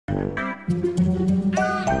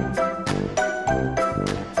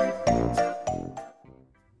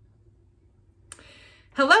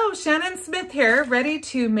Hello, Shannon Smith here, ready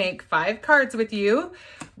to make 5 cards with you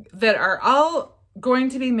that are all going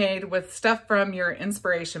to be made with stuff from your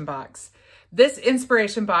inspiration box. This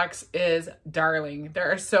inspiration box is darling. There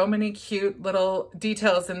are so many cute little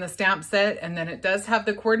details in the stamp set, and then it does have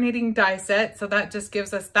the coordinating die set, so that just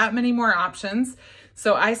gives us that many more options.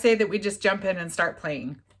 So I say that we just jump in and start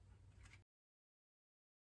playing.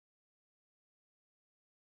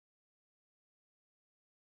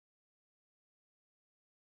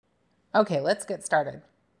 Okay, let's get started.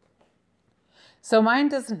 So mine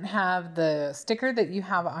doesn't have the sticker that you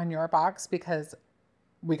have on your box because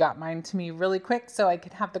we got mine to me really quick so I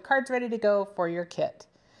could have the cards ready to go for your kit.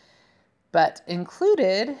 But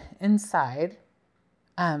included inside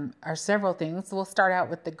are several things. We'll start out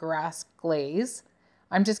with the grass glaze.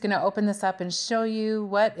 I'm just going to open this up and show you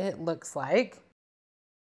what it looks like.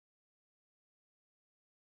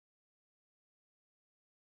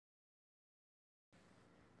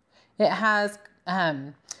 It has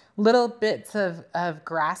little bits of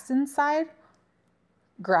grass inside.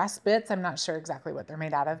 Grass bits, I'm not sure exactly what they're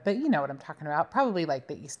made out of, but you know what I'm talking about. Probably like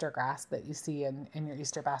the Easter grass that you see in your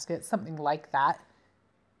Easter basket, something like that.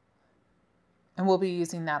 And we'll be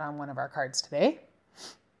using that on one of our cards today.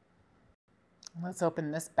 Let's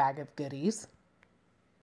open this bag of goodies.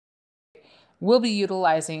 We'll be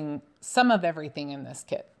utilizing some of everything in this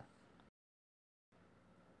kit.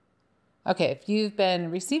 Okay, if you've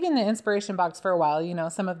been receiving the inspiration box for a while, you know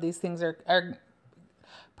some of these things are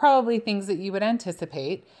probably things that you would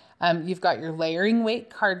anticipate. You've got your layering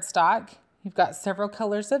weight cardstock. You've got several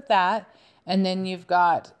colors of that. And then you've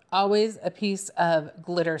got always a piece of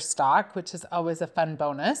glitter stock, which is always a fun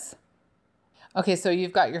bonus. Okay, so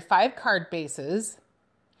you've got your 5 card bases.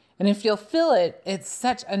 And if you'll feel it, it's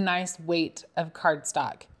such a nice weight of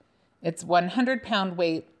cardstock. It's 100-pound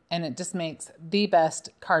weight. And it just makes the best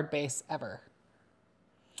card base ever.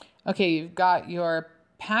 Okay, you've got your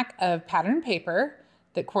pack of pattern paper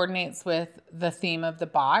that coordinates with the theme of the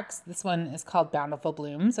box. This one is called Bountiful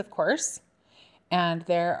Blooms, of course. And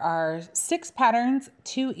there are 6 patterns,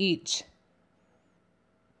 2 each.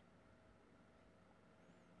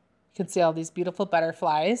 You can see all these beautiful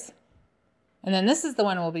butterflies. And then this is the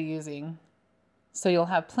one we'll be using. So you'll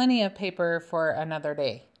have plenty of paper for another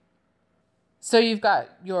day. So you've got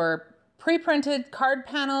your pre-printed card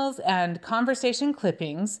panels and conversation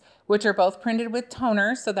clippings, which are both printed with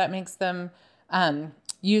toner, so that makes them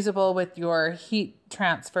usable with your heat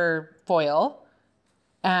transfer foil.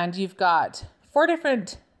 And you've got 4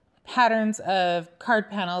 different patterns of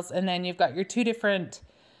card panels, and then you've got your 2 different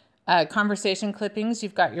conversation clippings.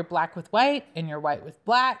 You've got your black with white and your white with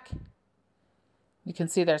black. You can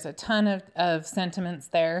see there's a ton of sentiments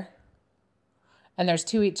there, and there's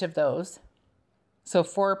 2 each of those. So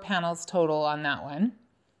 4 panels total on that one.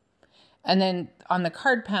 And then on the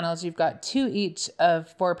card panels, you've got 2 each of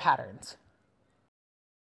 4 patterns.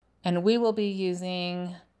 And we will be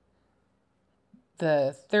using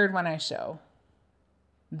the 3rd one I show.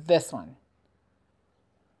 This one.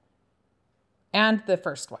 And the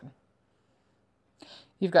 1st one.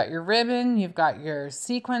 You've got your ribbon, you've got your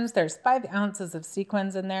sequins. There's 5 ounces of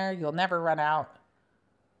sequins in there. You'll never run out.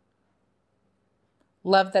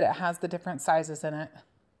 Love that it has the different sizes in it.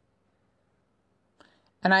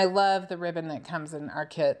 And I love the ribbon that comes in our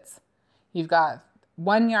kits. You've got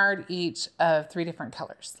 1 yard each of 3 different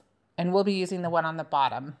colors. And we'll be using the one on the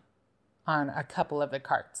bottom on a couple of the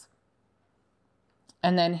cards.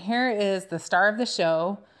 And then here is the star of the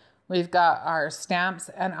show. We've got our stamps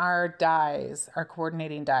and our dies, our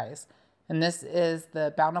coordinating dies. And this is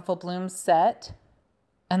the Bountiful Blooms set.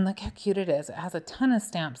 And look how cute it is. It has a ton of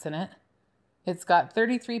stamps in it. It's got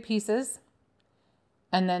 33 pieces,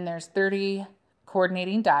 and then there's 30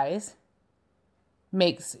 coordinating dies.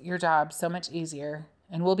 Makes your job so much easier,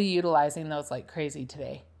 and we'll be utilizing those like crazy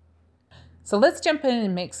today. So let's jump in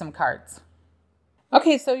and make some cards.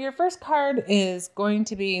 Okay, so your first card is going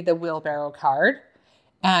to be the wheelbarrow card,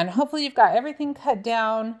 and hopefully you've got everything cut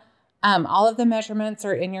down. All of the measurements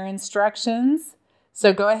are in your instructions.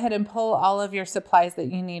 So go ahead and pull all of your supplies that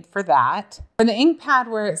you need for that. For the ink pad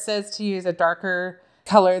where it says to use a darker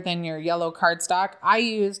color than your yellow cardstock, I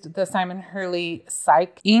used the Simon Hurley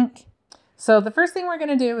Psych ink. So the first thing we're going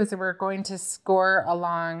to do is we're going to score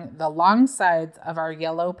along the long sides of our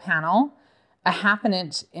yellow panel, a 1/2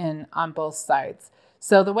 inch in on both sides.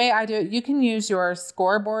 So the way I do it, you can use your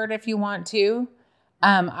scoreboard if you want to.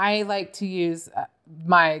 I like to use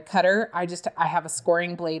my cutter. I have a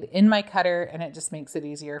scoring blade in my cutter, and it just makes it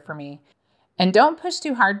easier for me. And don't push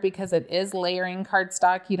too hard because it is layering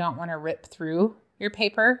cardstock. You don't want to rip through your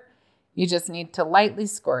paper. You just need to lightly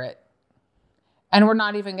score it. And we're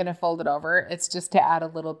not even going to fold it over. It's just to add a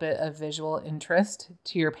little bit of visual interest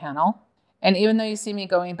to your panel. And even though you see me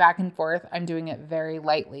going back and forth, I'm doing it very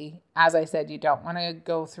lightly. As I said, you don't want to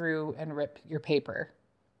go through and rip your paper.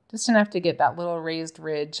 Just enough to get that little raised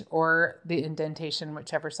ridge or the indentation,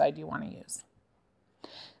 whichever side you want to use.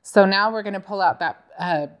 So now we're going to pull out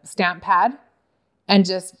that stamp pad and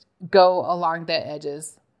just go along the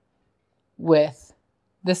edges with,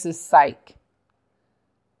 this is Psych.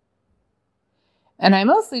 And I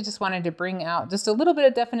mostly just wanted to bring out just a little bit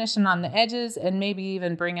of definition on the edges and maybe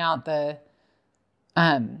even bring out the,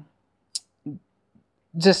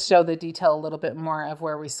 just show the detail a little bit more of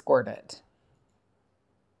where we scored it.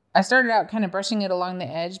 I started out kind of brushing it along the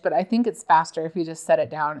edge, but I think it's faster if you just set it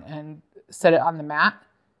down and set it on the mat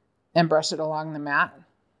and brush it along the mat.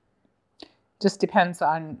 Just depends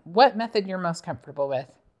on what method you're most comfortable with.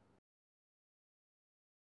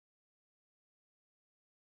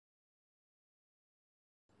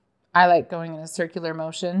 I like going in a circular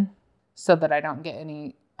motion so that I don't get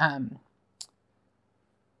any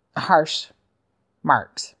harsh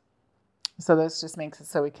marks. So this just makes it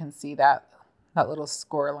so we can see that little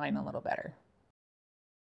score line a little better.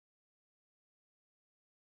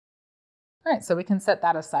 All right, so we can set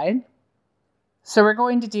that aside. So we're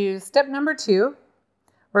going to do step number 2.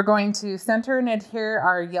 We're going to center and adhere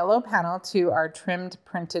our yellow panel to our trimmed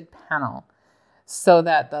printed panel so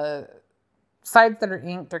that the sides that are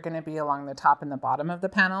inked are going to be along the top and the bottom of the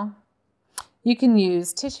panel. You can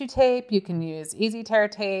use tissue tape. You can use easy tear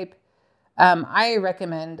tape. I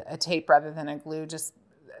recommend a tape rather than a glue just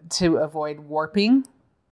to avoid warping.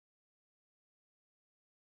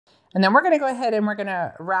 And then we're going to go ahead and we're going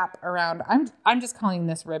to wrap around. I'm just calling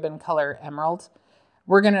this ribbon color Emerald.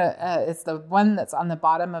 We're going to, it's the one that's on the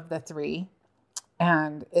bottom of the 3,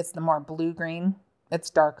 and it's the more blue-green. It's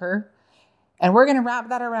darker. And we're going to wrap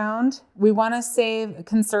that around. We want to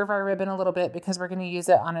conserve our ribbon a little bit because we're going to use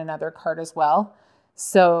it on another card as well.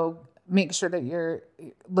 So make sure that you're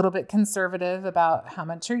a little bit conservative about how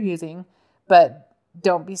much you're using, but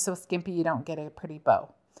don't be so skimpy you don't get a pretty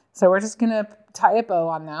bow. So we're just going to tie a bow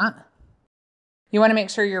on that. You want to make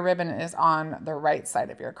sure your ribbon is on the right side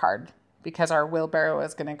of your card because our wheelbarrow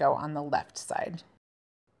is going to go on the left side.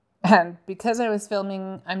 And because I was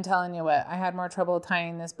filming, I'm telling you what, I had more trouble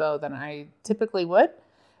tying this bow than I typically would.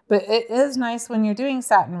 But it is nice when you're doing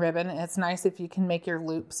satin ribbon. It's nice if you can make your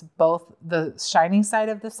loops both the shiny side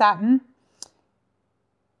of the satin.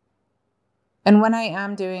 And when I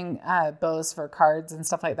am doing bows for cards and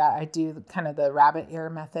stuff like that, I do kind of the rabbit ear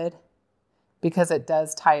method because it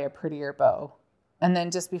does tie a prettier bow. And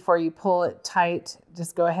then just before you pull it tight,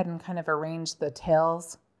 just go ahead and kind of arrange the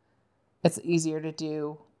tails. It's easier to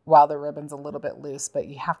do while the ribbon's a little bit loose, but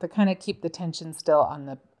you have to kind of keep the tension still on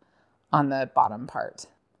the bottom part.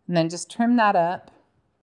 And then just trim that up.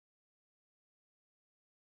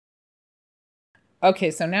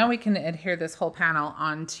 Okay, so now we can adhere this whole panel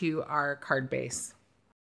onto our card base.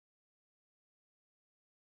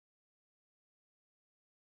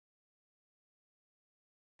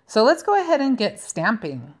 So let's go ahead and get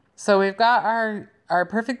stamping. So we've got our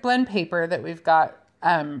perfect blend paper that we've got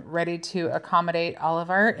ready to accommodate all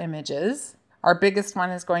of our images. Our biggest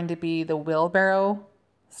one is going to be the wheelbarrow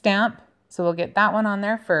stamp. So we'll get that one on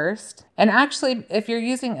there first. And actually, if you're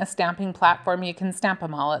using a stamping platform, you can stamp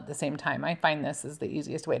them all at the same time. I find this is the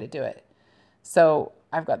easiest way to do it. So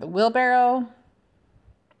I've got the wheelbarrow.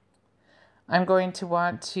 I'm going to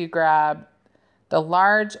want to grab the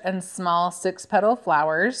large and small 6-petal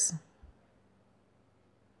flowers.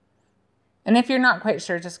 And if you're not quite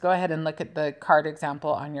sure, just go ahead and look at the card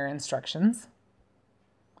example on your instructions.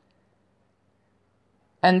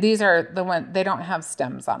 And these are the ones, they don't have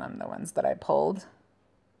stems on them, the ones that I pulled.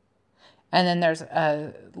 And then there's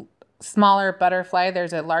a smaller butterfly.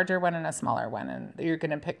 There's a larger one and a smaller one, and you're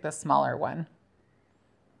going to pick the smaller one.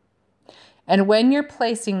 And when you're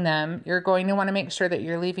placing them, you're going to want to make sure that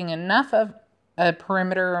you're leaving enough of a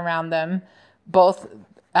perimeter around them, both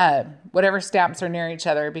whatever stamps are near each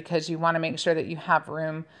other, because you want to make sure that you have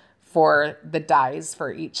room for the dies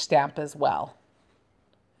for each stamp as well.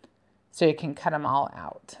 So you can cut them all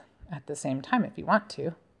out at the same time if you want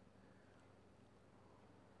to,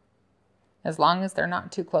 as long as they're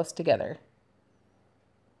not too close together.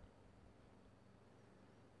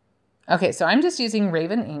 Okay, so I'm just using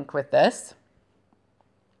Raven ink with this.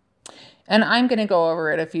 And I'm going to go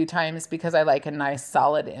over it a few times because I like a nice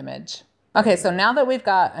solid image. Okay, so now that we've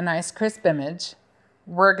got a nice crisp image,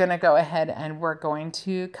 we're going to go ahead and we're going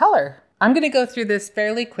to color. I'm going to go through this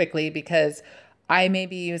fairly quickly because I may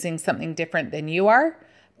be using something different than you are,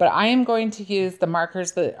 but I am going to use the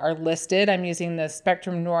markers that are listed. I'm using the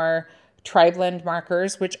Spectrum Noir Tri-Blend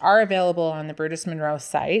markers, which are available on the Brutus Monroe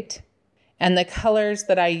site. And the colors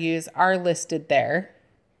that I use are listed there.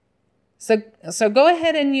 So go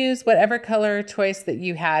ahead and use whatever color choice that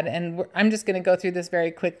you had. And I'm just going to go through this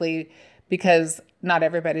very quickly because not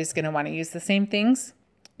everybody's going to want to use the same things.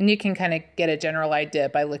 And you can kind of get a general idea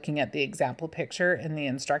by looking at the example picture in the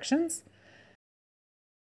instructions.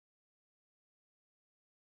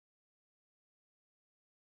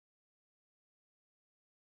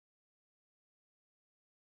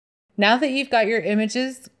 Now that you've got your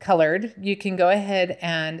images colored, you can go ahead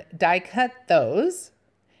and die cut those.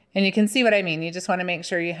 And you can see what I mean. You just want to make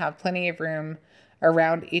sure you have plenty of room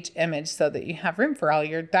around each image so that you have room for all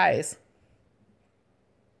your dies.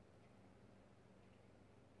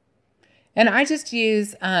 And I just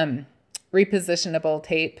use repositionable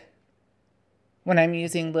tape when I'm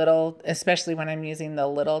using little, especially when I'm using the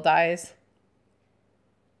little dies.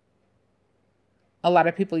 A lot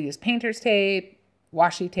of people use painter's tape,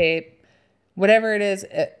 washi tape, whatever it is,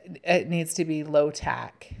 it needs to be low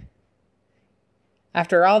tack.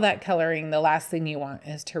 After all that coloring, the last thing you want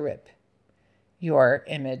is to rip your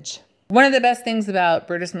image. One of the best things about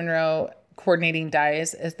Brutus Monroe coordinating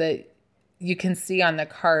dies is that you can see on the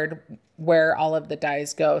card where all of the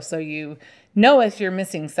dies go, so you know if you're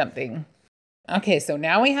missing something. Okay, so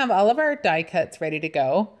now we have all of our die cuts ready to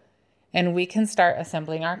go, and we can start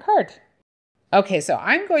assembling our card. Okay, so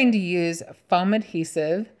I'm going to use foam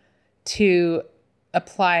adhesive to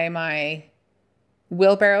apply my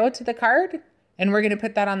wheelbarrow to the card. And we're going to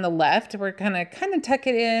put that on the left. We're going to kind of tuck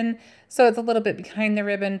it in so it's a little bit behind the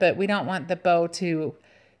ribbon, but we don't want the bow to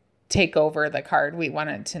take over the card. We want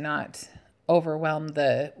it to not overwhelm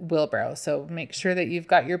the wheelbarrow. So make sure that you've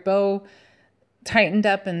got your bow tightened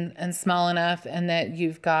up and small enough, and that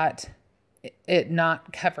you've got it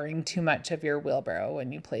not covering too much of your wheelbarrow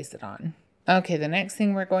when you place it on. Okay, the next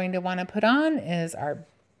thing we're going to want to put on is our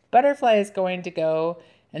butterfly is going to go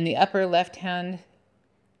in the upper left-hand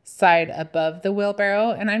side above the wheelbarrow,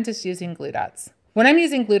 and I'm just using glue dots. When I'm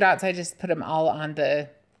using glue dots, I just put them all on the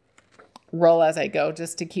roll as I go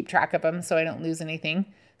just to keep track of them so I don't lose anything.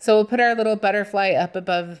 So we'll put our little butterfly up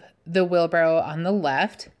above the wheelbarrow on the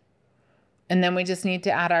left, and then we just need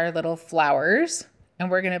to add our little flowers, and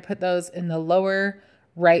we're going to put those in the lower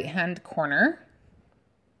right-hand corner.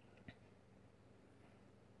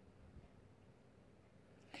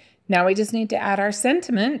 Now we just need to add our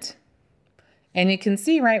sentiment. And you can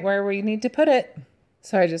see right where we need to put it.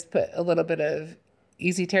 So I just put a little bit of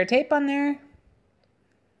easy tear tape on there.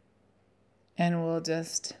 And we'll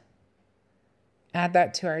just add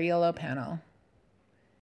that to our yellow panel.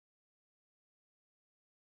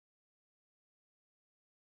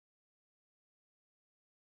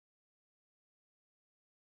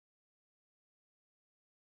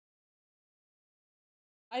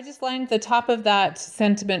 I just lined the top of that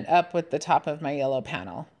sentiment up with the top of my yellow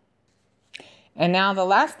panel. And now the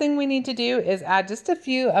last thing we need to do is add just a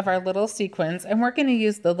few of our little sequins, and we're going to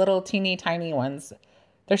use the little teeny tiny ones.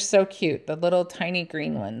 They're so cute, the little tiny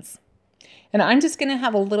green ones. And I'm just going to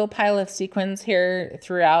have a little pile of sequins here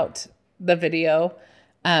throughout the video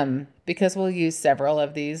because we'll use several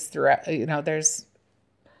of these throughout. You know, there's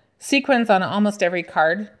sequins on almost every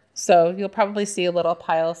card, so you'll probably see a little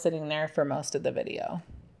pile sitting there for most of the video.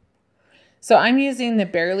 So I'm using the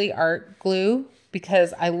Barely Art glue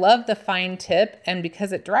because I love the fine tip and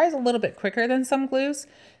because it dries a little bit quicker than some glues,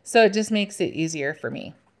 so it just makes it easier for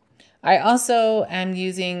me. I also am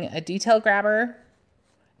using a detail grabber.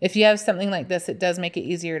 If you have something like this, it does make it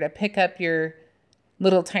easier to pick up your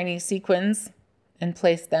little tiny sequins and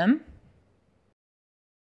place them.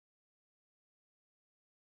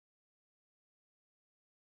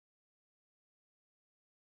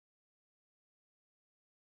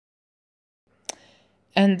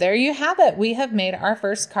 And there you have it. We have made our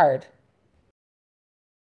first card.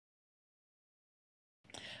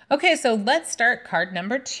 Okay, so let's start card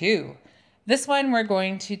number 2. This one we're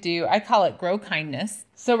going to do, I call it Grow Kindness.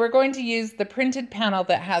 So we're going to use the printed panel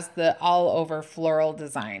that has the all over floral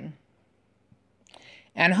design.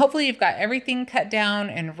 And hopefully you've got everything cut down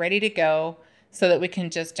and ready to go so that we can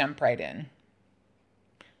just jump right in.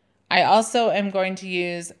 I also am going to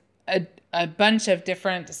use a bunch of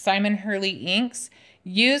different Simon Hurley inks.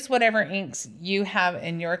 Use whatever inks you have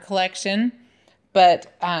in your collection,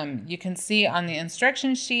 but you can see on the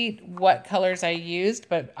instruction sheet what colors I used,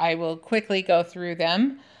 but I will quickly go through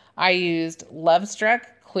them. I used Love Struck,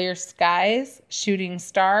 Clear Skies, Shooting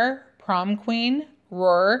Star, Prom Queen,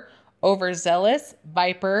 Roar, Overzealous,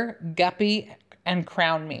 Viper, Guppy, and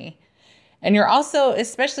Crown Me. And you're also,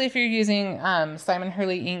 especially if you're using Simon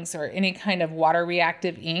Hurley inks or any kind of water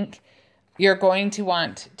reactive ink, you're going to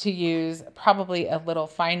want to use probably a little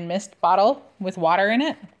fine mist bottle with water in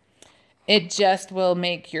it. It just will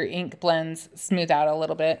make your ink blends smooth out a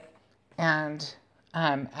little bit and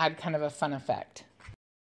add kind of a fun effect.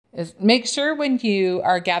 Make sure when you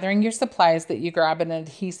are gathering your supplies that you grab an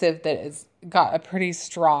adhesive that has got a pretty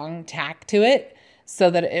strong tack to it so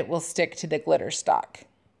that it will stick to the glitter stock.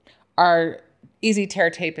 Our Easy Tear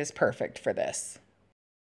tape is perfect for this.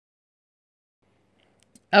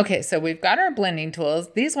 Okay, so we've got our blending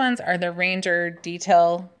tools. These ones are the Ranger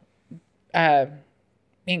Detail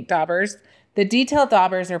ink daubers. The detail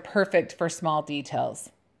daubers are perfect for small details.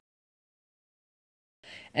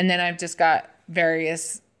 And then I've just got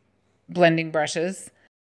various blending brushes.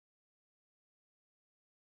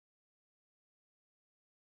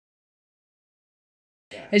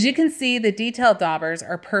 As you can see, the detail daubers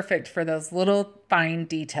are perfect for those little fine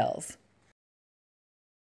details.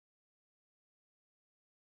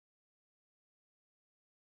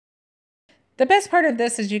 The best part of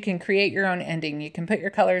this is you can create your own ending. You can put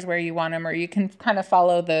your colors where you want them, or you can kind of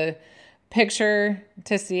follow the picture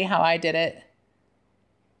to see how I did it.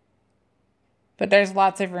 But there's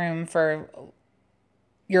lots of room for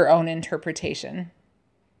your own interpretation.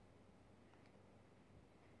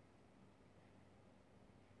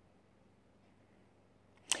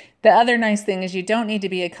 The other nice thing is you don't need to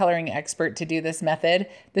be a coloring expert to do this method.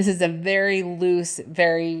 This is a very loose,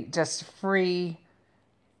 very just free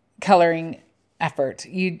coloring effort.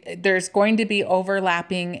 There's going to be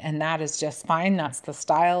overlapping, and that is just fine. That's the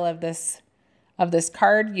style of this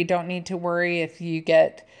card. You don't need to worry if you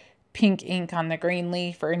get pink ink on the green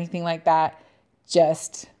leaf or anything like that.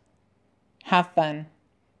 Just have fun.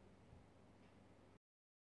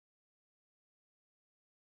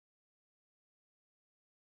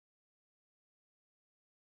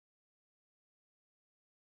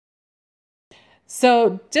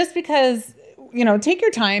 So just because, take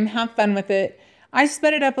your time, have fun with it. I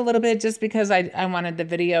sped it up a little bit just because I wanted the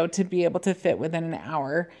video to be able to fit within an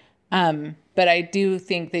hour. But I do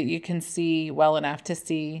think that you can see well enough to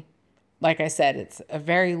see, like I said, it's a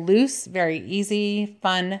very loose, very easy,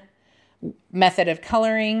 fun method of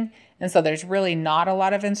coloring. And so there's really not a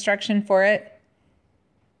lot of instruction for it.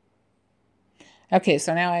 Okay,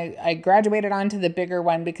 so now I graduated onto the bigger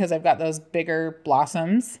one because I've got those bigger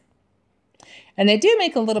blossoms. And they do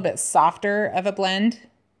make a little bit softer of a blend.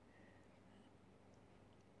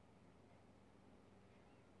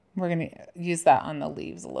 We're going to use that on the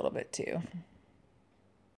leaves a little bit too.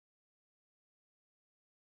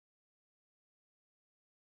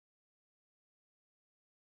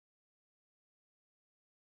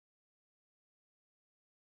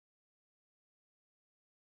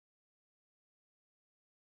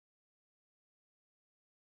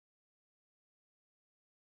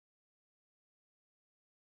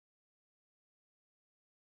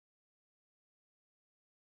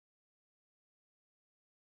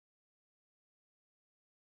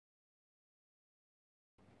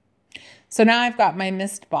 So now I've got my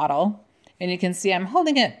mist bottle, and you can see I'm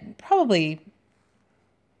holding it probably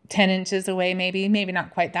 10 inches away, maybe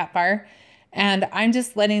not quite that far. And I'm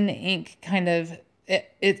just letting the ink kind of,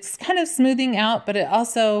 it's kind of smoothing out, but it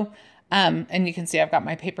also, and you can see I've got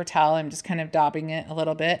my paper towel. I'm just kind of daubing it a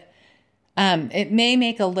little bit. It may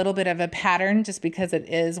make a little bit of a pattern just because it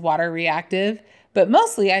is water reactive, but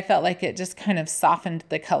mostly I felt like it just kind of softened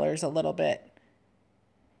the colors a little bit.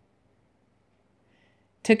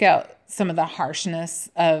 Took out some of the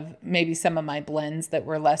harshness of maybe some of my blends that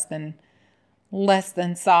were less than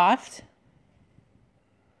soft.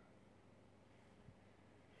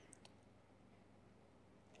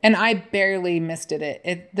 And I barely misted it.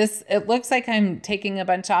 It looks like I'm taking a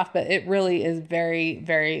bunch off, but it really is very,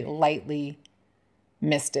 very lightly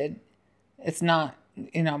misted. It's not,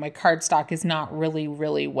 my cardstock is not really,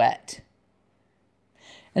 really wet.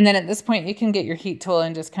 And then at this point, you can get your heat tool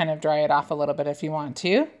and just kind of dry it off a little bit if you want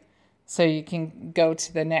to. So you can go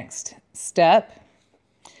to the next step.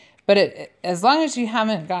 But as long as you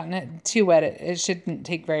haven't gotten it too wet, it shouldn't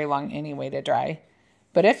take very long anyway to dry.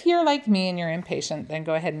 But if you're like me and you're impatient, then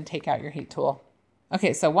go ahead and take out your heat tool.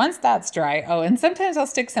 Okay, so once that's dry, and sometimes I'll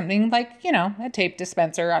stick something like, a tape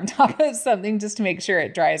dispenser on top of something just to make sure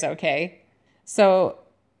it dries okay. So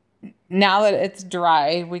now that it's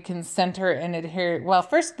dry, we can center and adhere. Well,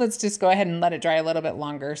 first, let's just go ahead and let it dry a little bit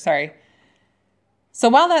longer. Sorry. So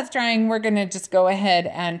while that's drying, we're going to just go ahead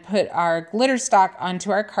and put our glitter stock onto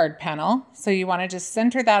our card panel. So you want to just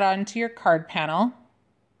center that onto your card panel.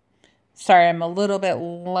 Sorry, I'm a little bit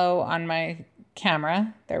low on my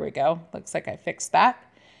camera. There we go. Looks like I fixed that.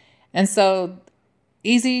 And so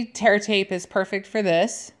easy tear tape is perfect for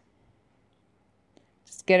this.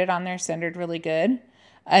 Just get it on there centered really good.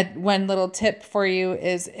 One little tip for you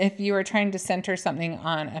is if you are trying to center something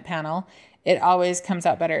on a panel, it always comes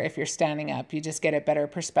out better if you're standing up. You just get a better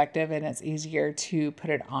perspective and it's easier to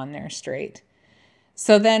put it on there straight.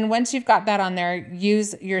 So then once you've got that on there,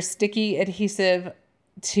 use your sticky adhesive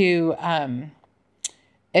to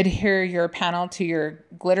adhere your panel to your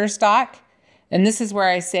glitter stock. And this is where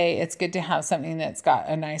I say it's good to have something that's got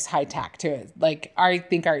a nice high tack to it. Like I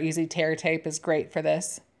think our easy tear tape is great for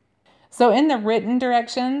this. So in the written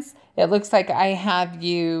directions, it looks like I have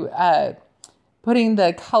you putting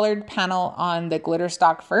the colored panel on the glitter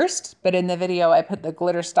stock first, but in the video, I put the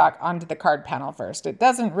glitter stock onto the card panel first. It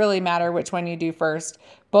doesn't really matter which one you do first.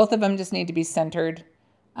 Both of them just need to be centered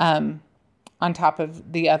on top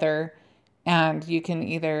of the other. And you can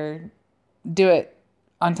either do it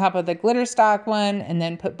on top of the glitter stock one and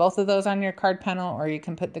then put both of those on your card panel, or you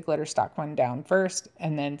can put the glitter stock one down first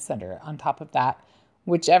and then center it on top of that,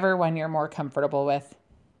 whichever one you're more comfortable with.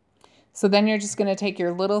 So then you're just going to take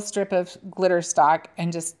your little strip of glitter stock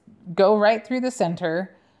and just go right through the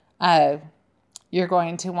center. You're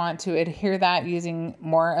going to want to adhere that using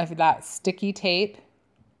more of that sticky tape.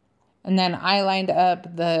 And then I lined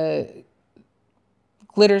up the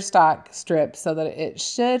glitter stock strip so that it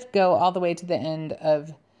should go all the way to the end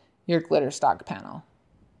of your glitter stock panel.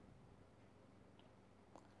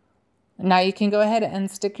 Now you can go ahead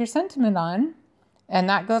and stick your sentiment on, and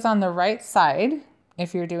that goes on the right side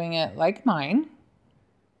if you're doing it like mine.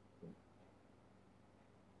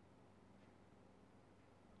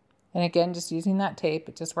 And again, just using that tape,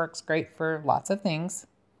 it just works great for lots of things.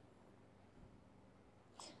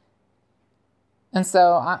 And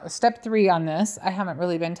so step 3 on this, I haven't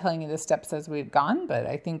really been telling you the steps as we've gone, but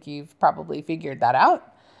I think you've probably figured that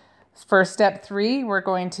out. For step 3, we're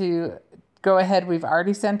going to go ahead. We've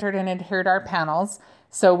already centered and adhered our panels.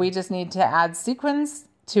 So we just need to add sequins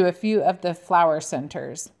to a few of the flower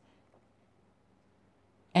centers.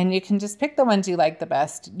 And you can just pick the ones you like the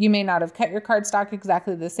best. You may not have cut your cardstock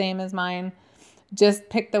exactly the same as mine. Just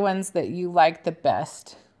pick the ones that you like the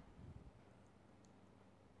best.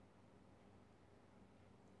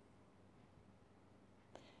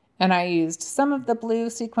 And I used some of the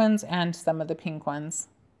blue sequins and some of the pink ones.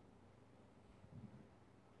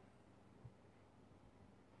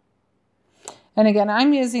 And again,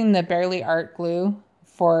 I'm using the Barely Art glue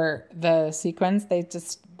for the sequins.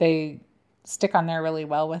 They stick on there really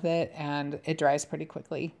well with it, and it dries pretty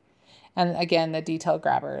quickly. And again, the detail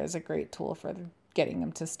grabber is a great tool for getting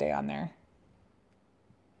them to stay on there.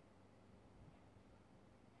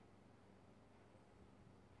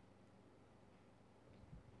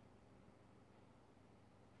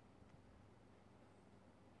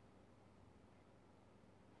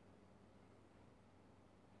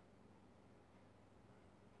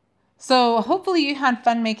 So hopefully you had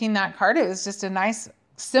fun making that card. It was just a nice,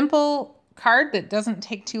 simple card that doesn't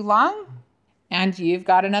take too long. And you've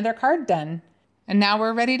got another card done. And now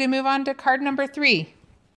we're ready to move on to card number 3.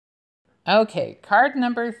 Okay, card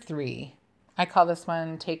number 3. I call this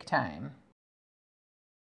one Take Time.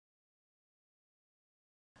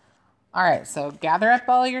 All right, so gather up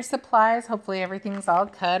all your supplies. Hopefully everything's all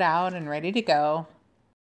cut out and ready to go.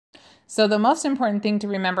 So the most important thing to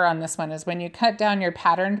remember on this one is when you cut down your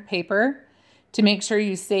patterned paper, to make sure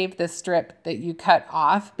you save the strip that you cut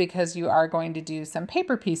off, because you are going to do some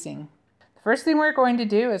paper piecing. The first thing we're going to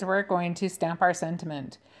do is we're going to stamp our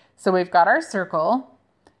sentiment. So we've got our circle,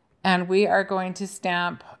 and we are going to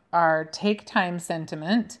stamp our Take Time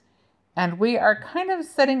sentiment. And we are kind of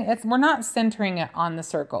setting it, we're not centering it on the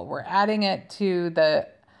circle. We're adding it to the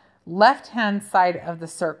left-hand side of the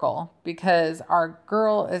circle because our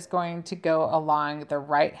girl is going to go along the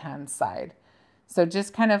right-hand side. So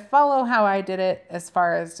just kind of follow how I did it as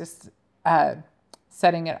far as just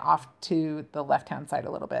setting it off to the left-hand side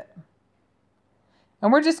a little bit.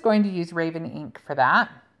 And we're just going to use Raven ink for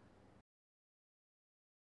that.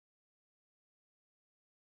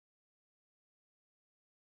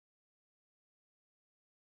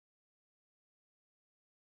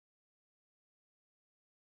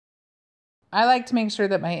 I like to make sure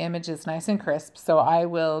that my image is nice and crisp, so I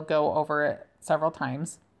will go over it several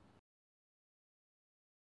times.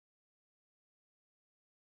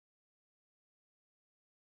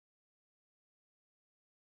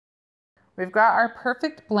 We've got our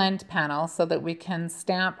perfect blend panel so that we can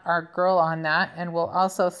stamp our girl on that, and we'll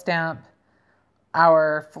also stamp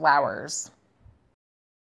our flowers.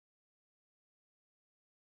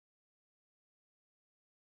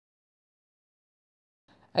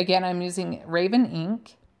 Again, I'm using Raven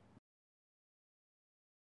ink.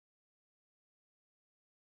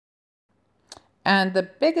 And the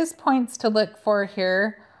biggest points to look for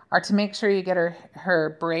here are to make sure you get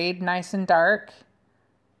her braid nice and dark.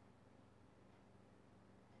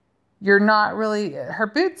 You're not really, her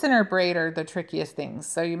boots and her braid are the trickiest things.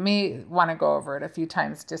 So you may want to go over it a few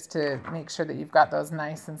times just to make sure that you've got those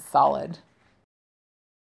nice and solid.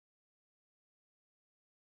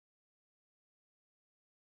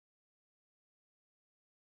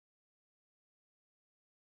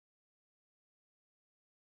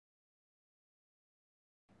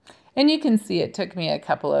 And you can see it took me a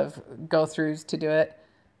couple of go-throughs to do it.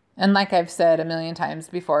 And like I've said a million times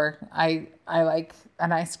before, I like a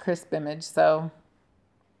nice crisp image. So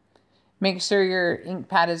make sure your ink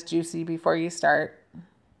pad is juicy before you start.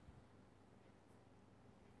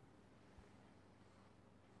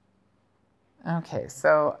 Okay,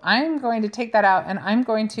 so I'm going to take that out and I'm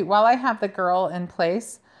going to, while I have the girl in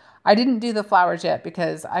place, I didn't do the flowers yet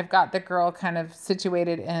because I've got the girl kind of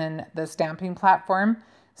situated in the stamping platform.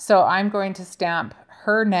 So I'm going to stamp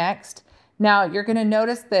her next. Now you're going to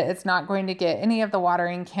notice that it's not going to get any of the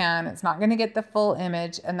watering can. It's not going to get the full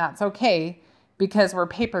image, and that's okay because we're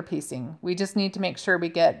paper piecing. We just need to make sure we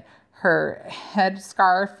get her head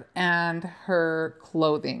scarf and her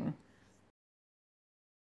clothing.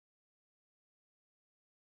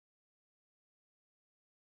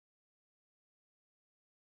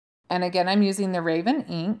 And again, I'm using the Raven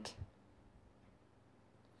ink.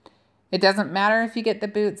 It doesn't matter if you get the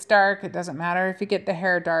boots dark. It doesn't matter if you get the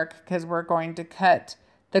hair dark because we're going to cut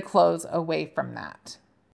the clothes away from that.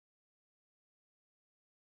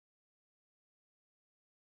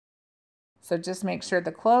 So just make sure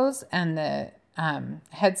the clothes and the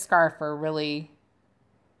headscarf are really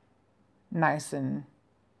nice and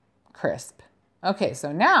crisp. Okay,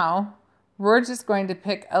 so now we're just going to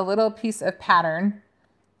pick a little piece of pattern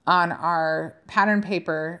on our pattern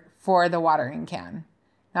paper for the watering can.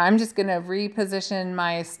 Now I'm just going to reposition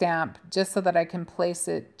my stamp just so that I can place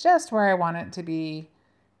it just where I want it to be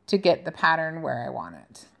to get the pattern where I want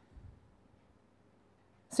it.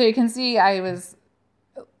 So you can see I was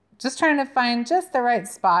just trying to find just the right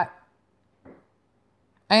spot.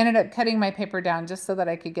 I ended up cutting my paper down just so that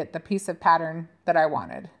I could get the piece of pattern that I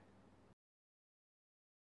wanted.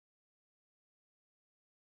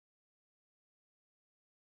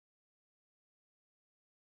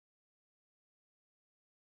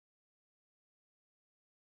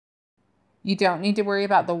 You don't need to worry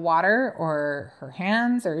about the water or her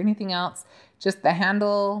hands or anything else, just the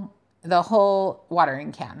handle, the whole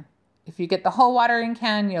watering can. If you get the whole watering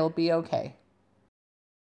can, you'll be okay.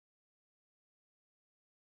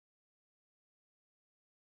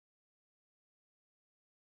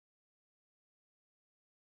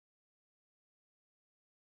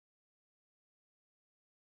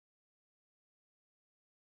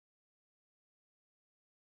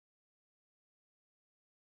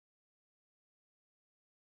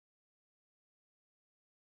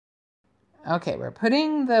 Okay, we're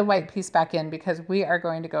putting the white piece back in because we are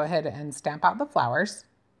going to go ahead and stamp out the flowers.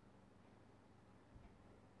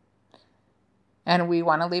 And we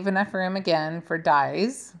want to leave enough room again for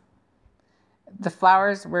dies. The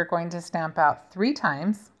flowers we're going to stamp out 3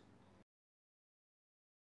 times.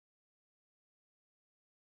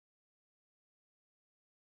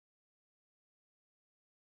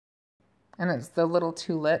 And it's the little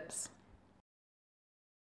tulips.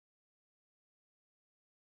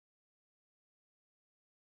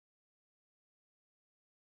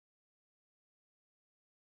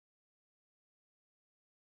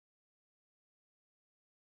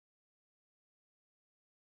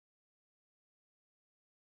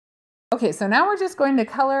 Okay, so now we're just going to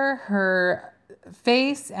color her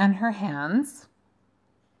face and her hands.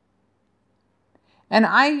 And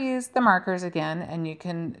I used the markers again, and you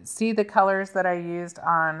can see the colors that I used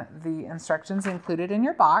on the instructions included in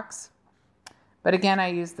your box. But again, I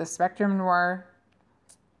used the Spectrum Noir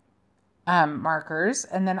markers,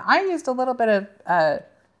 and then I used a little bit of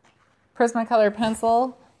Prismacolor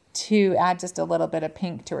pencil to add just a little bit of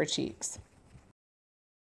pink to her cheeks.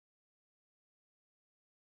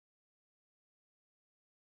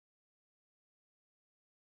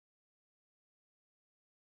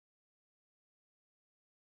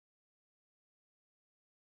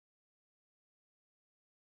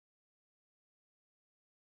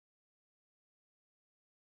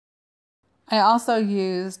 I also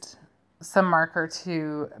used some marker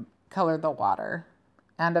to color the water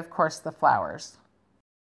and of course the flowers.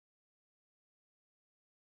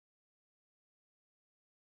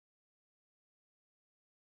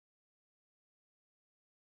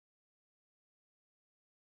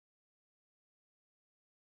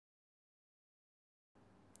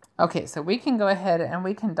 Okay, so we can go ahead and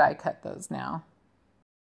we can die cut those now.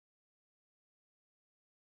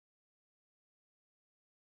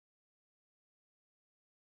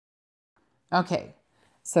 Okay,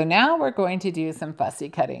 so now we're going to do some fussy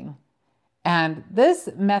cutting. And this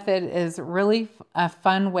method is really a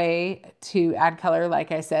fun way to add color,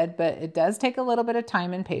 like I said, but it does take a little bit of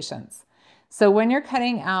time and patience. So when you're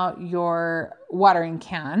cutting out your watering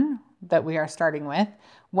can that we are starting with,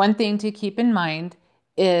 one thing to keep in mind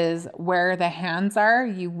is where the hands are,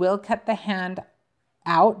 you will cut the hand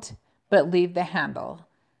out, but leave the handle.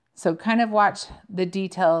 So kind of watch the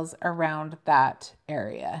details around that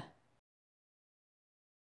area.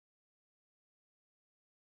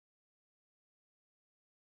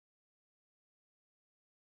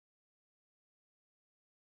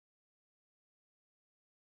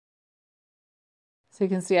 So you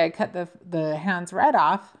can see I cut the hands right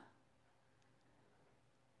off,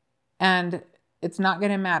 and it's not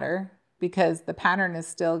going to matter because the pattern is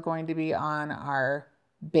still going to be on our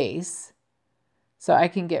base. So I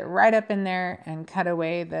can get right up in there and cut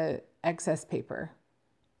away the excess paper.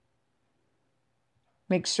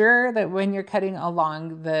 Make sure that when you're cutting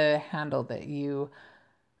along the handle that you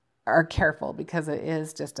are careful because it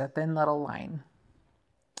is just a thin little line.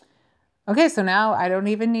 Okay, so now I don't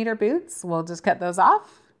even need our boots. We'll just cut those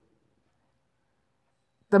off.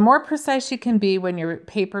 The more precise you can be when you're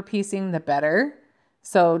paper piecing, the better.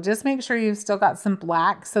 So just make sure you've still got some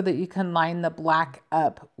black so that you can line the black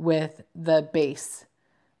up with the base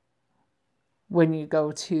when you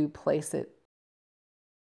go to place it.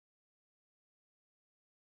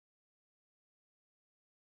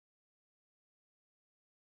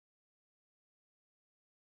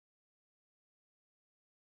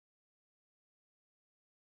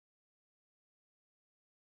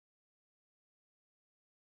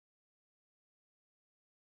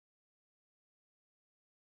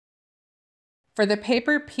 For the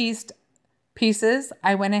paper pieces,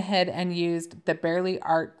 I went ahead and used the Barely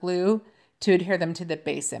Art glue to adhere them to the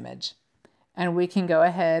base image. And we can go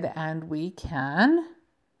ahead and we can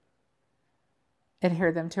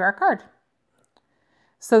adhere them to our card.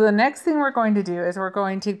 So the next thing we're going to do is we're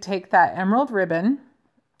going to take that emerald ribbon.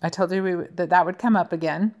 I told you that would come up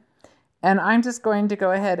again. And I'm just going to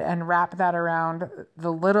go ahead and wrap that around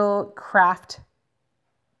the little craft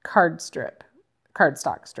cardstock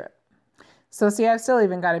strip. So see, I've still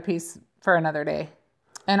even got a piece for another day.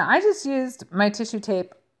 And I just used my tissue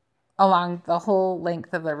tape along the whole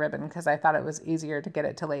length of the ribbon because I thought it was easier to get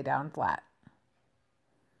it to lay down flat.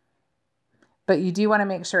 But you do want to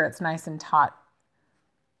make sure it's nice and taut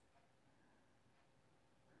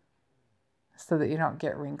so that you don't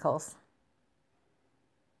get wrinkles.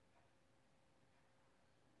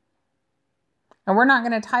 And we're not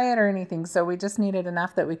going to tie it or anything, so we just need it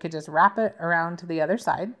enough that we could just wrap it around to the other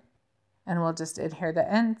side, and we'll just adhere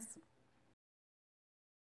the ends.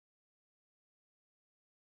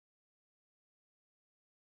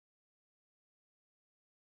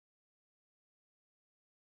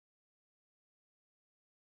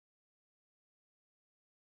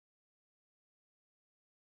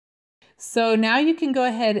 So now you can go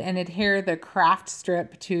ahead and adhere the craft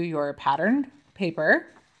strip to your patterned paper.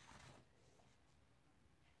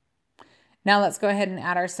 Now let's go ahead and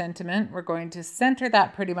add our sentiment. We're going to center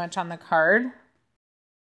that pretty much on the card.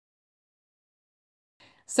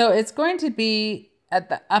 So it's going to be at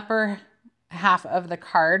the upper half of the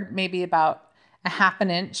card, maybe about a ½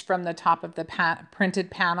 inch from the top of the printed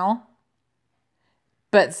panel,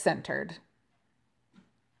 but centered.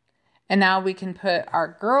 And now we can put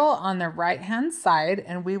our girl on the right-hand side,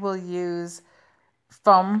 and we will use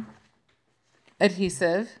foam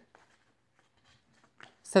adhesive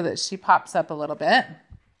so that she pops up a little bit.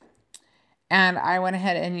 And I went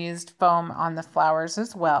ahead and used foam on the flowers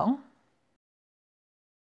as well.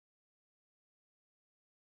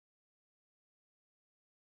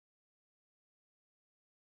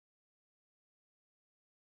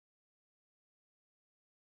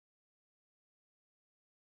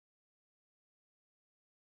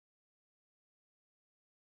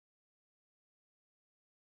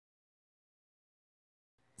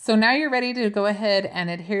 So now you're ready to go ahead and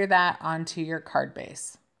adhere that onto your card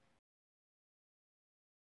base.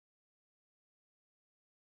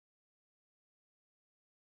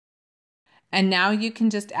 And now you can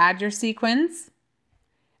just add your sequins.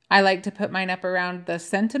 I like to put mine up around the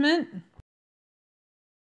sentiment.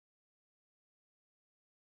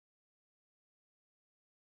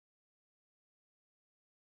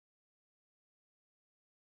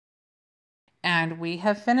 And we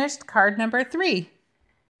have finished card number 3.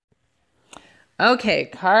 Okay,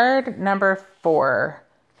 card number 4.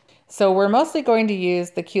 So we're mostly going to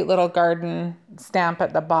use the cute little garden stamp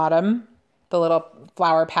at the bottom, the little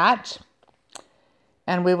flower patch,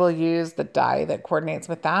 and we will use the die that coordinates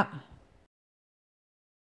with that.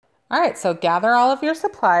 All right, so gather all of your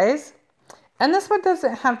supplies. And this one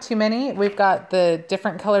doesn't have too many. We've got the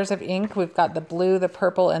different colors of ink. We've got the blue, the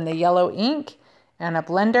purple, and the yellow ink, and a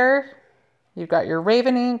blender. You've got your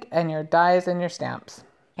Raven ink and your dies and your stamps.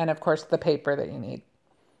 And of course the paper that you need.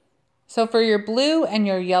 So for your blue and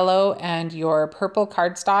your yellow and your purple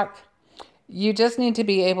cardstock, you just need to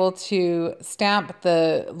be able to stamp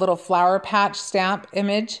the little flower patch stamp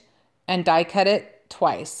image and die cut it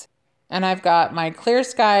twice. And I've got my Clear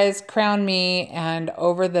Skies, Crown Me, and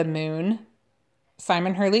Over the Moon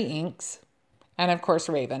Simon Hurley inks, and of course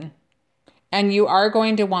Raven. And you are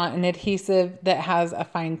going to want an adhesive that has a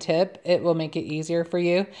fine tip. It will make it easier for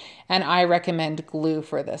you. And I recommend glue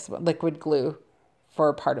for this, liquid glue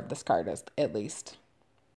for part of this card at least.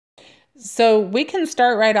 So we can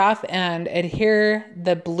start right off and adhere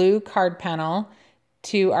the blue card panel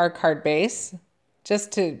to our card base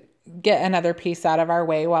just to get another piece out of our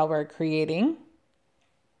way while we're creating.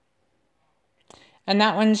 And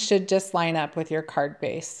that one should just line up with your card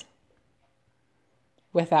base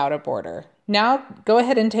without a border. Now go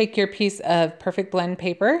ahead and take your piece of Perfect Blend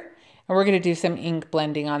paper, and we're going to do some ink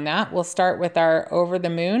blending on that. We'll start with our Over the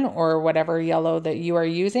Moon or whatever yellow that you are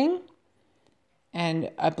using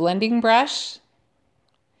and a blending brush.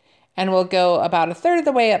 And we'll go about 1/3 of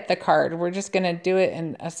the way up the card. We're just going to do it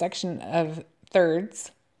in a section of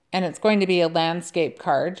thirds, and it's going to be a landscape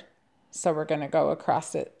card. So we're going to go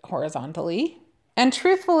across it horizontally. And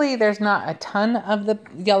truthfully, there's not a ton of the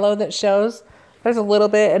yellow that shows. There's a little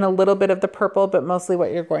bit and a little bit of the purple, but mostly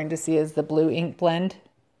what you're going to see is the blue ink blend.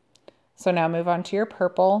 So now move on to your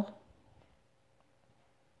purple.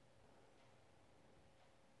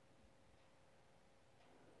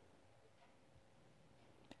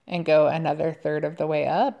 And go another 1/3 of the way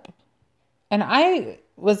up. And I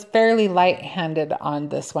was fairly light-handed on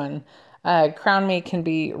this one. Crown Me can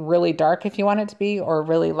be really dark if you want it to be, or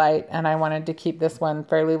really light, and I wanted to keep this one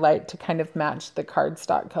fairly light to kind of match the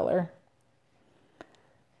cardstock color.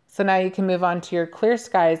 So now you can move on to your Clear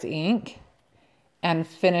Skies ink and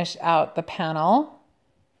finish out the panel.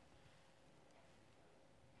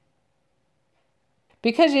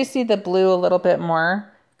 Because you see the blue a little bit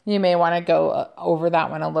more, you may want to go over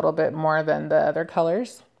that one a little bit more than the other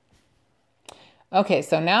colors. Okay,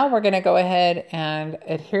 so now we're going to go ahead and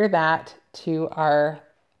adhere that to our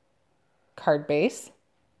card base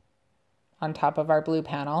on top of our blue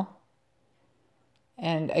panel.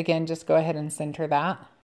 And again, just go ahead and center that.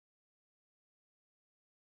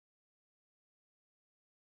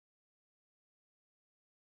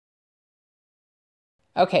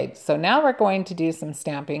 Okay, so now we're going to do some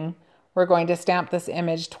stamping. We're going to stamp this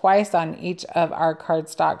image twice on each of our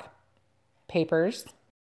cardstock papers.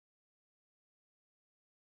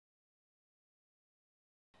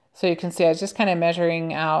 So you can see I was just kind of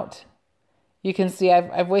measuring out. You can see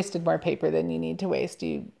I've wasted more paper than you need to waste.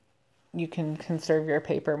 You can conserve your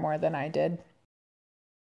paper more than I did.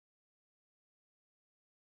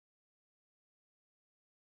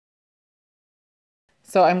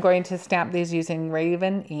 So I'm going to stamp these using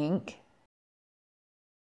Raven ink.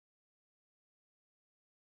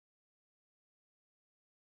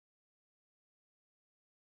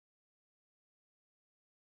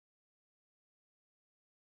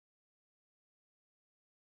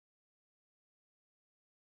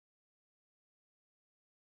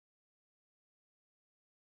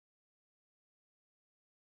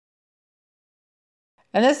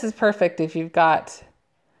 And this is perfect if you've got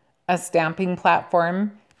a stamping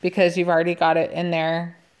platform because you've already got it in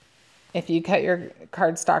there. If you cut your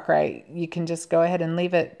cardstock right, you can just go ahead and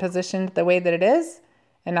leave it positioned the way that it is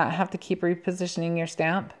and not have to keep repositioning your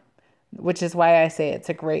stamp, which is why I say it's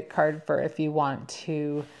a great card for if you want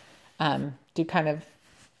to do kind of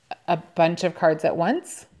a bunch of cards at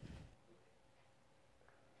once.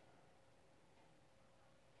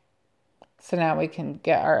 So now we can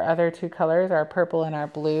get our other two colors, our purple and our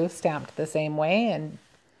blue, stamped the same way, and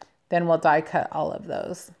then we'll die cut all of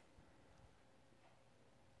those.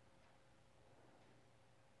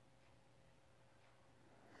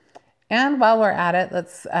 And while we're at it,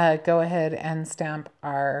 let's go ahead and stamp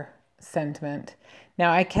our sentiment.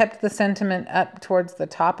 Now I kept the sentiment up towards the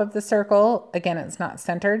top of the circle. Again, it's not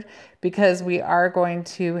centered because we are going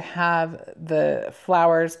to have the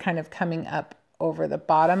flowers kind of coming up over the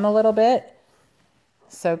bottom a little bit.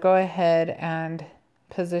 So go ahead and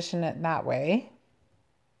position it that way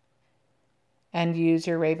and use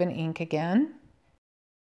your Raven ink again.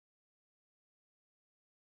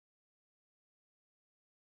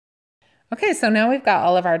 Okay, so now we've got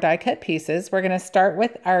all of our die cut pieces. We're going to start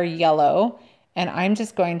with our yellow, and I'm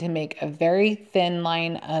just going to make a very thin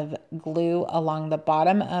line of glue along the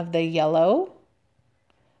bottom of the yellow.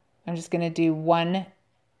 I'm just going to do one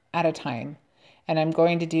at a time, and I'm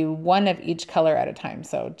going to do one of each color at a time.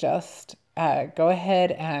 So just go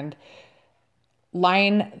ahead and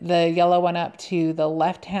line the yellow one up to the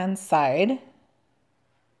left-hand side,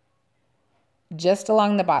 just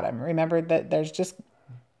along the bottom. Remember that there's just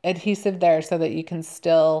adhesive there so that you can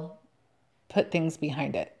still put things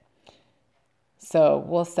behind it. So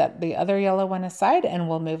we'll set the other yellow one aside and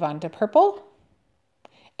we'll move on to purple.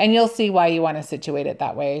 And you'll see why you want to situate it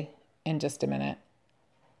that way in just a minute.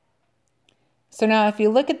 So now if you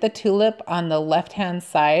look at the tulip on the left-hand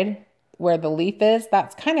side where the leaf is,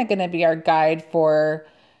 that's kind of going to be our guide for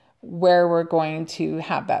where we're going to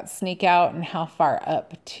have that sneak out and how far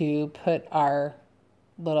up to put our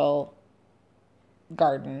little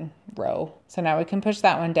garden row. So now we can push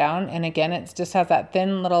that one down, and again it just has that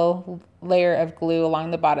thin little layer of glue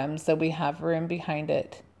along the bottom so we have room behind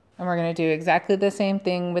it. And we're going to do exactly the same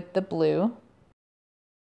thing with the blue.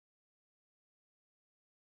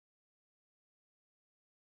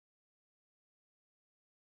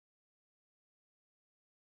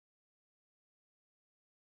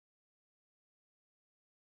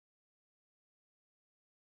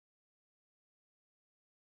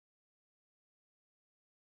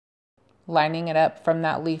 Lining it up from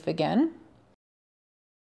that leaf again.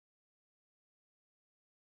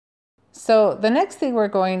 So the next thing we're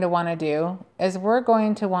going to want to do is we're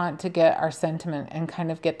going to want to get our sentiment and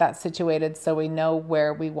kind of get that situated so we know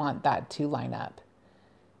where we want that to line up.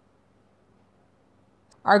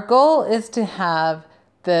 Our goal is to have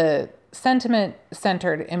the sentiment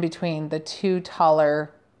centered in between the two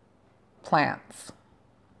taller plants.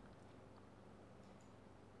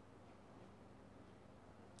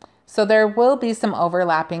 So there will be some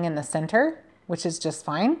overlapping in the center, which is just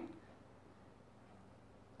fine.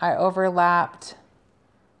 I overlapped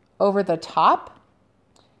over the top,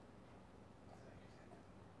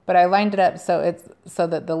 but I lined it up so it's so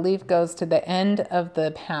that the leaf goes to the end of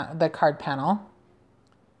the card panel.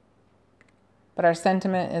 But our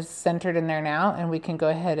sentiment is centered in there now, and we can go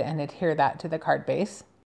ahead and adhere that to the card base.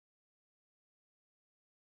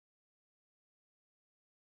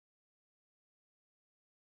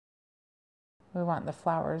 We want the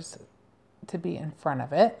flowers to be in front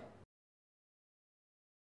of it.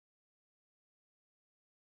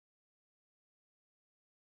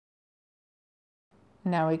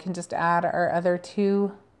 Now we can just add our other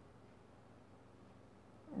two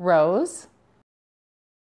rows.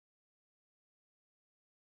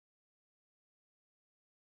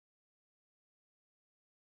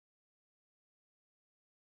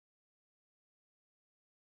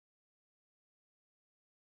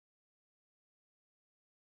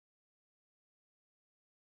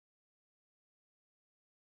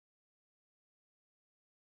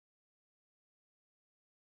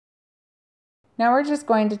 Now we're just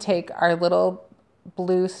going to take our little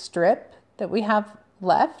blue strip that we have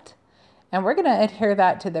left, and we're going to adhere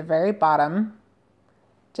that to the very bottom,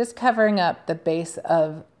 just covering up the base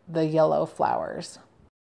of the yellow flowers.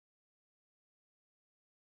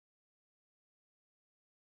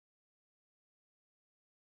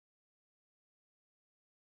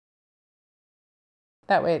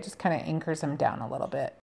 That way it just kind of anchors them down a little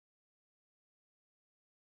bit.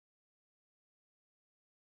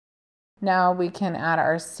 Now we can add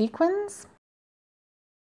our sequins.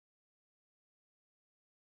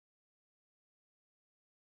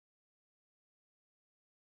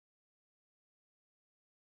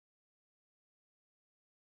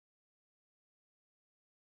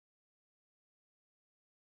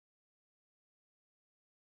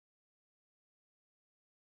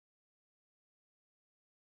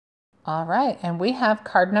 All right, and we have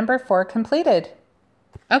card number 4 completed.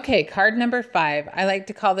 Okay, card number 5. I like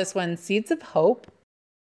to call this one Seeds of Hope.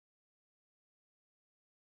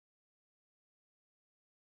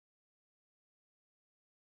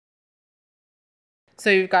 So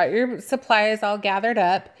you've got your supplies all gathered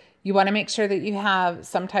up. You want to make sure that you have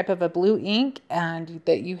some type of a blue ink and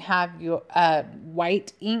that you have your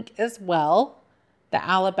white ink as well. The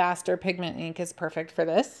alabaster pigment ink is perfect for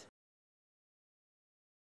this.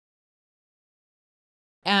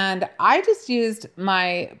 And I just used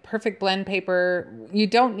my perfect blend paper. You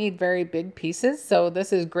don't need very big pieces, so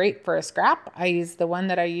this is great for a scrap. I used the one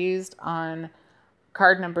that I used on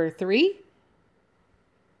card number 3.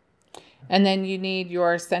 And then you need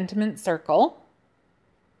your sentiment circle.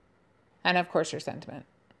 And of course your sentiment.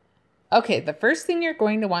 Okay, the first thing you're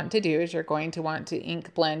going to want to do is you're going to want to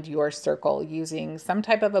ink blend your circle using some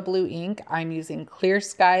type of a blue ink. I'm using Clear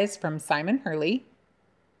Skies from Simon Hurley.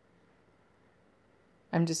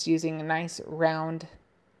 I'm just using a nice round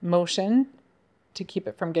motion to keep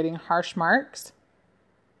it from getting harsh marks.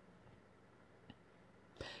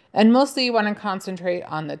 And mostly you want to concentrate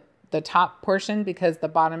on the top portion because the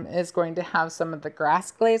bottom is going to have some of the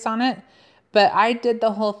grass glaze on it. But I did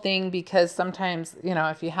the whole thing because sometimes, you know,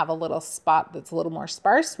 if you have a little spot that's a little more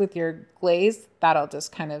sparse with your glaze, that'll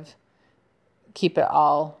just kind of keep it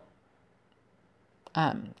all,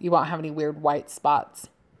 you won't have any weird white spots.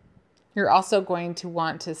 You're also going to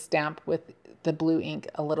want to stamp with the blue ink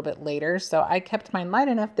a little bit later. So I kept mine light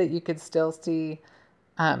enough that you could still see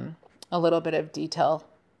a little bit of detail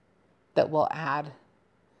that we'll add.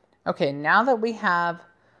 Okay, now that we have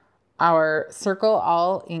our circle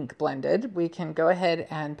all ink blended, we can go ahead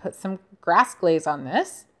and put some grass glaze on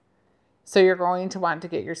this. So you're going to want to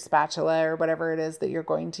get your spatula or whatever it is that you're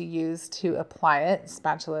going to use to apply it.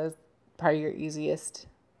 Spatula is probably your easiest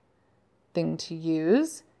thing to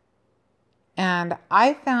use. And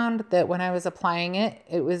I found that when I was applying it,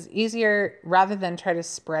 it was easier rather than try to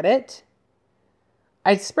spread it.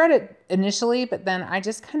 I'd spread it initially, but then I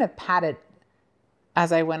just kind of patted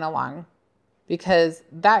as I went along because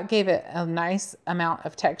that gave it a nice amount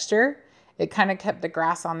of texture. It kind of kept the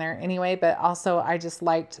grass on there anyway, but also I just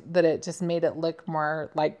liked that it just made it look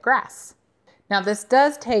more like grass. Now this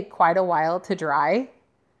does take quite a while to dry.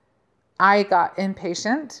 I got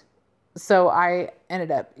impatient, so I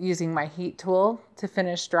ended up using my heat tool to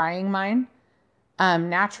finish drying mine.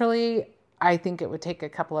 Naturally, I think it would take a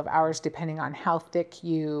couple of hours depending on how thick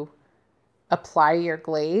you apply your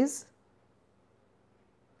glaze.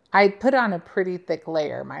 I put on a pretty thick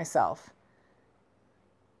layer myself,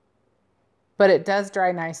 but it does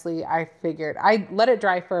dry nicely. I figured I let it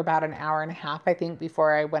dry for about an hour and a half, I think,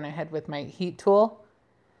 before I went ahead with my heat tool.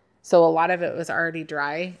 So a lot of it was already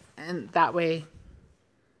dry, and that way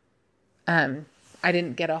I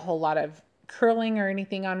didn't get a whole lot of curling or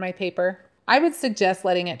anything on my paper. I would suggest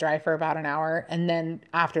letting it dry for about an hour, and then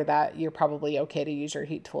after that, you're probably okay to use your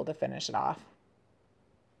heat tool to finish it off.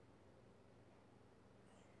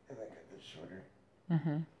 I think I did shorter.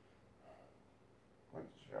 Mm-hmm.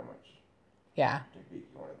 How much Yeah. technique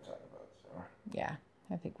you want to talk about? So. Yeah,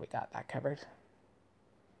 I think we got that covered.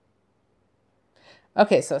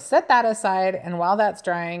 Okay, so set that aside, and while that's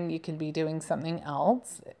drying, you can be doing something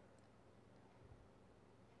else.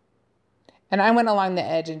 And I went along the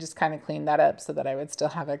edge and just kind of cleaned that up so that I would still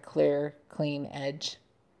have a clear, clean edge.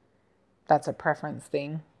 That's a preference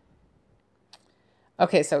thing.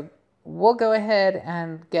 Okay, so we'll go ahead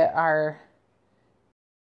and get our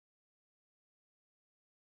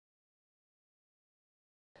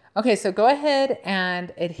Okay, so go ahead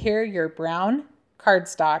and adhere your brown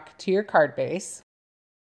cardstock to your card base.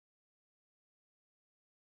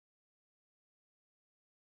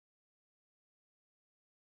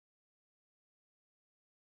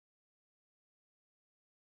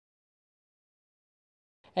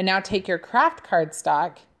 And now take your craft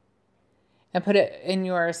cardstock and put it in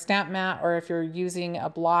your stamp mat, or if you're using a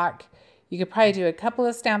block, you could probably do a couple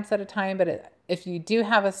of stamps at a time, but if you do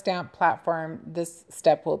have a stamp platform, this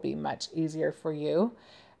step will be much easier for you.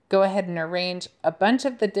 Go ahead and arrange a bunch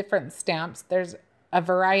of the different stamps. There's a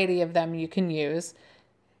variety of them you can use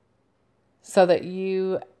so that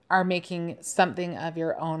you are making something of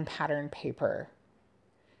your own pattern paper.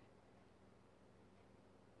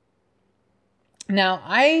 Now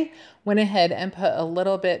I went ahead and put a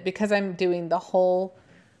little bit, because I'm doing the whole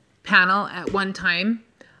panel at one time,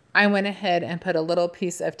 I went ahead and put a little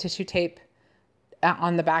piece of tissue tape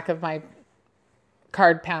on the back of my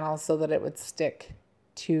card panel so that it would stick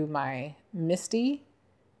to my Misty.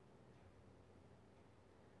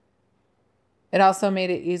 It also made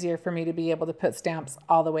it easier for me to be able to put stamps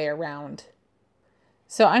all the way around.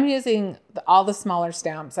 So I'm using all the smaller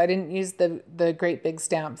stamps. I didn't use the great big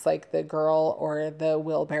stamps like the girl or the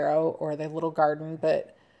wheelbarrow or the little garden,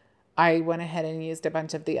 but I went ahead and used a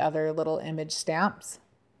bunch of the other little image stamps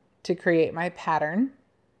to create my pattern.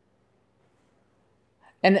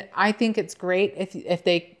 And I think it's great if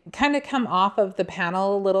they kind of come off of the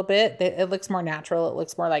panel a little bit. It looks more natural. It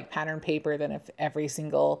looks more like pattern paper than if every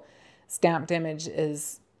single stamped image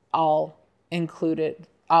is all included,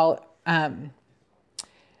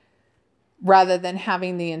 rather than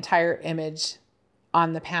having the entire image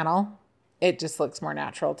on the panel. It just looks more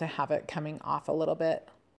natural to have it coming off a little bit.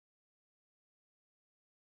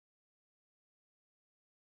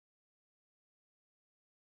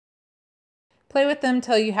 Play with them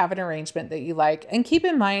till you have an arrangement that you like. And keep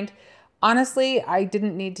in mind, Honestly, I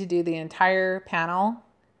didn't need to do the entire panel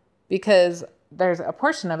because there's a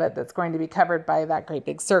portion of it that's going to be covered by that great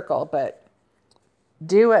big circle, but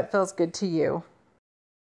do what feels good to you.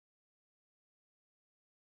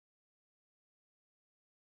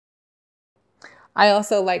 I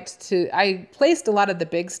also I placed a lot of the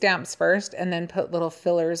big stamps first and then put little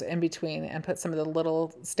fillers in between and put some of the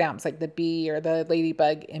little stamps like the bee or the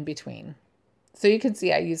ladybug in between. So you can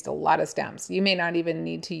see I used a lot of stamps. You may not even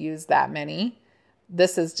need to use that many.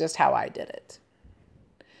 This is just how I did it.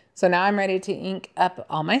 So now I'm ready to ink up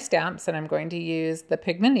all my stamps, and I'm going to use the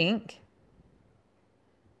pigment ink,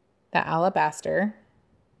 the alabaster.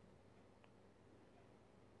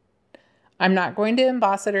 I'm not going to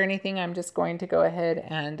emboss it or anything. I'm just going to go ahead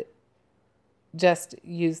and just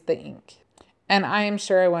use the ink. And I am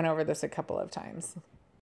sure I went over this a couple of times.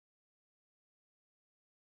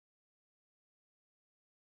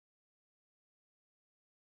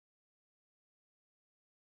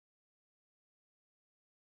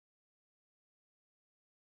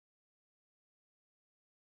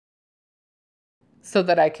 So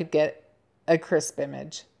that I could get a crisp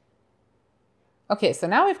image. Okay, so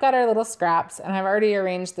now we've got our little scraps, and I've already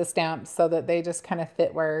arranged the stamps so that they just kind of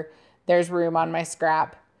fit where there's room on my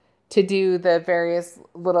scrap to do the various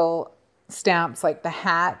little stamps like the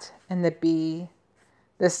hat and the bee,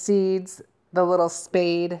 the seeds, the little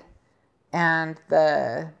spade, and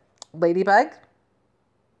the ladybug.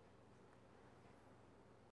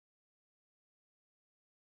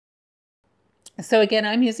 So again,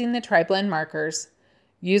 I'm using the tri-blend markers.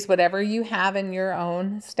 Use whatever you have in your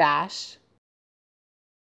own stash.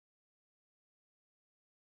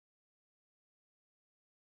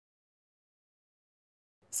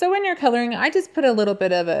 So when you're coloring, I just put a little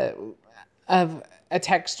bit of a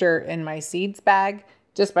texture in my seeds bag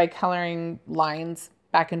just by coloring lines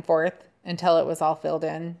back and forth until it was all filled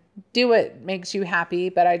in. Do what makes you happy,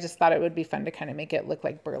 but I just thought it would be fun to kind of make it look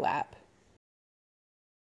like burlap.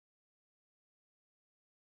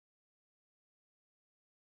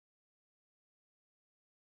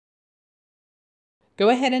 Go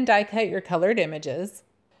ahead and die cut your colored images.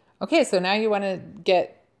 Okay, so now you want to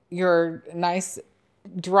get your nice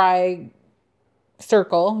dry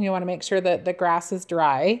circle. You want to make sure that the grass is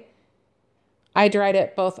dry. I dried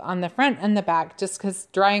it both on the front and the back just because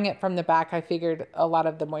drying it from the back, I figured a lot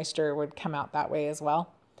of the moisture would come out that way as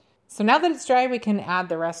well. So now that it's dry, we can add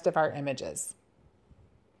the rest of our images.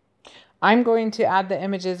 I'm going to add the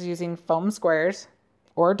images using foam squares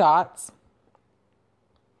or dots.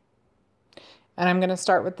 And I'm going to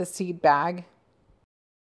start with the seed bag.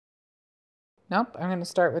 Nope, I'm going to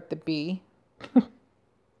start with the bee.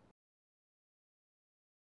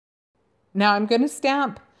 Now I'm going to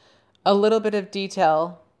stamp a little bit of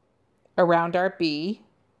detail around our bee.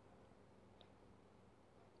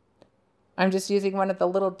 I'm just using one of the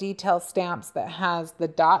little detail stamps that has the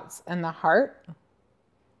dots and the heart.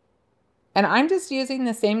 And I'm just using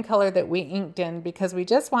the same color that we inked in because we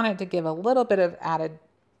just wanted to give a little bit of added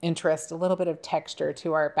interest, a little bit of texture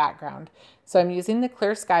to our background. So I'm using the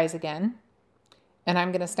clear skies again, and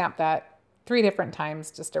I'm going to stamp that 3 different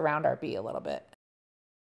times just around our bee a little bit.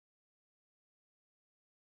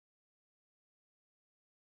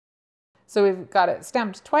 So we've got it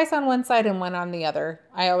stamped twice on one side and one on the other.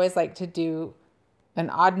 I always like to do an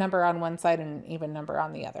odd number on one side and an even number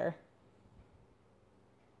on the other.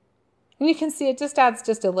 And you can see it just adds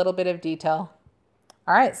just a little bit of detail.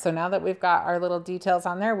 All right, so now that we've got our little details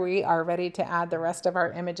on there, we are ready to add the rest of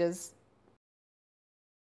our images.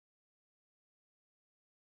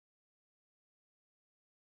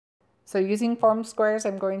 So using foam squares,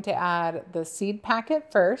 I'm going to add the seed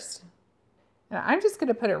packet first. And I'm just going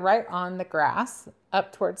to put it right on the grass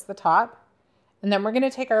up towards the top. And then we're going to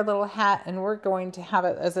take our little hat and we're going to have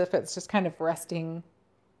it as if it's just kind of resting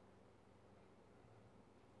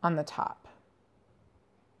on the top.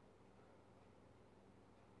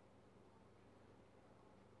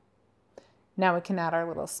 Now we can add our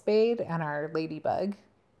little spade and our ladybug.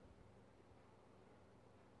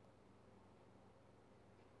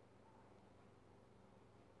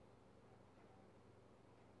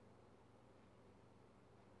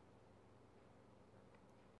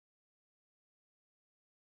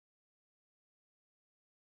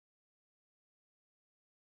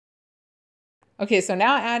 Okay, so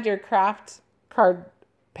now add your craft card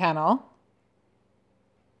panel.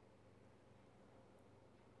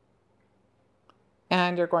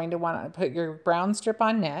 And you're going to want to put your brown strip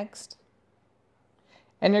on next.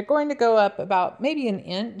 And you're going to go up about maybe an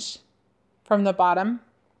inch from the bottom.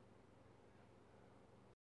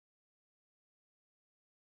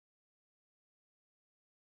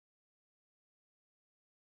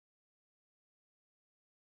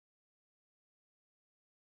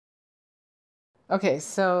 Okay,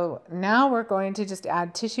 so now we're going to just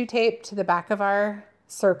add tissue tape to the back of our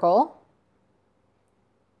circle.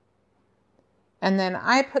 And then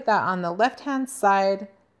I put that on the left-hand side,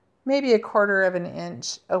 maybe 1/4 of an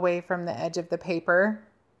inch away from the edge of the paper.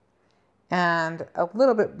 And a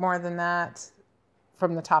little bit more than that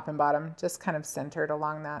from the top and bottom, just kind of centered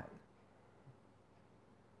along that.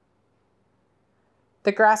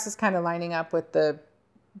 The grass is kind of lining up with the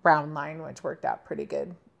brown line, which worked out pretty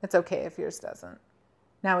good. It's okay if yours doesn't.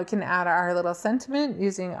 Now we can add our little sentiment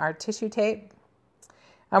using our tissue tape.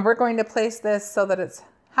 And we're going to place this so that it's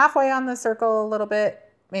halfway on the circle a little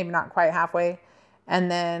bit, maybe not quite halfway, and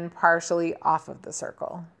then partially off of the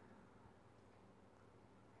circle.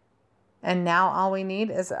 And now all we need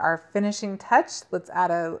is our finishing touch. Let's add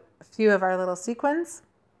a few of our little sequins.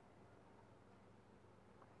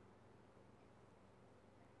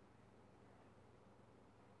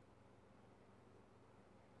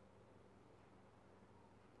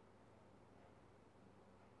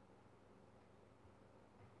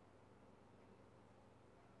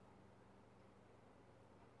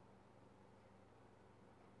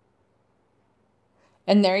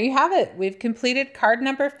 And there you have it. We've completed card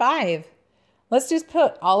number 5. Let's just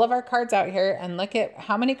put all of our cards out here and look at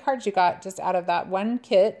how many cards you got just out of that one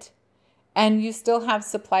kit. And you still have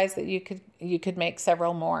supplies that you could make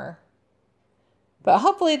several more. But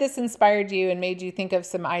hopefully this inspired you and made you think of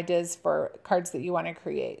some ideas for cards that you want to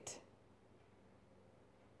create.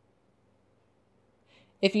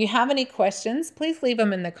 If you have any questions, please leave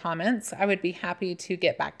them in the comments. I would be happy to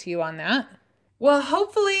get back to you on that. Well,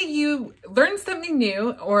 hopefully you learned something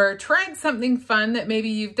new or tried something fun that maybe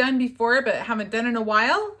you've done before but haven't done in a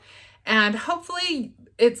while. And hopefully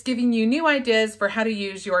it's giving you new ideas for how to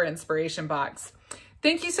use your inspiration box.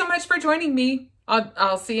 Thank you so much for joining me.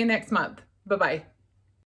 I'll see you next month. Bye-bye.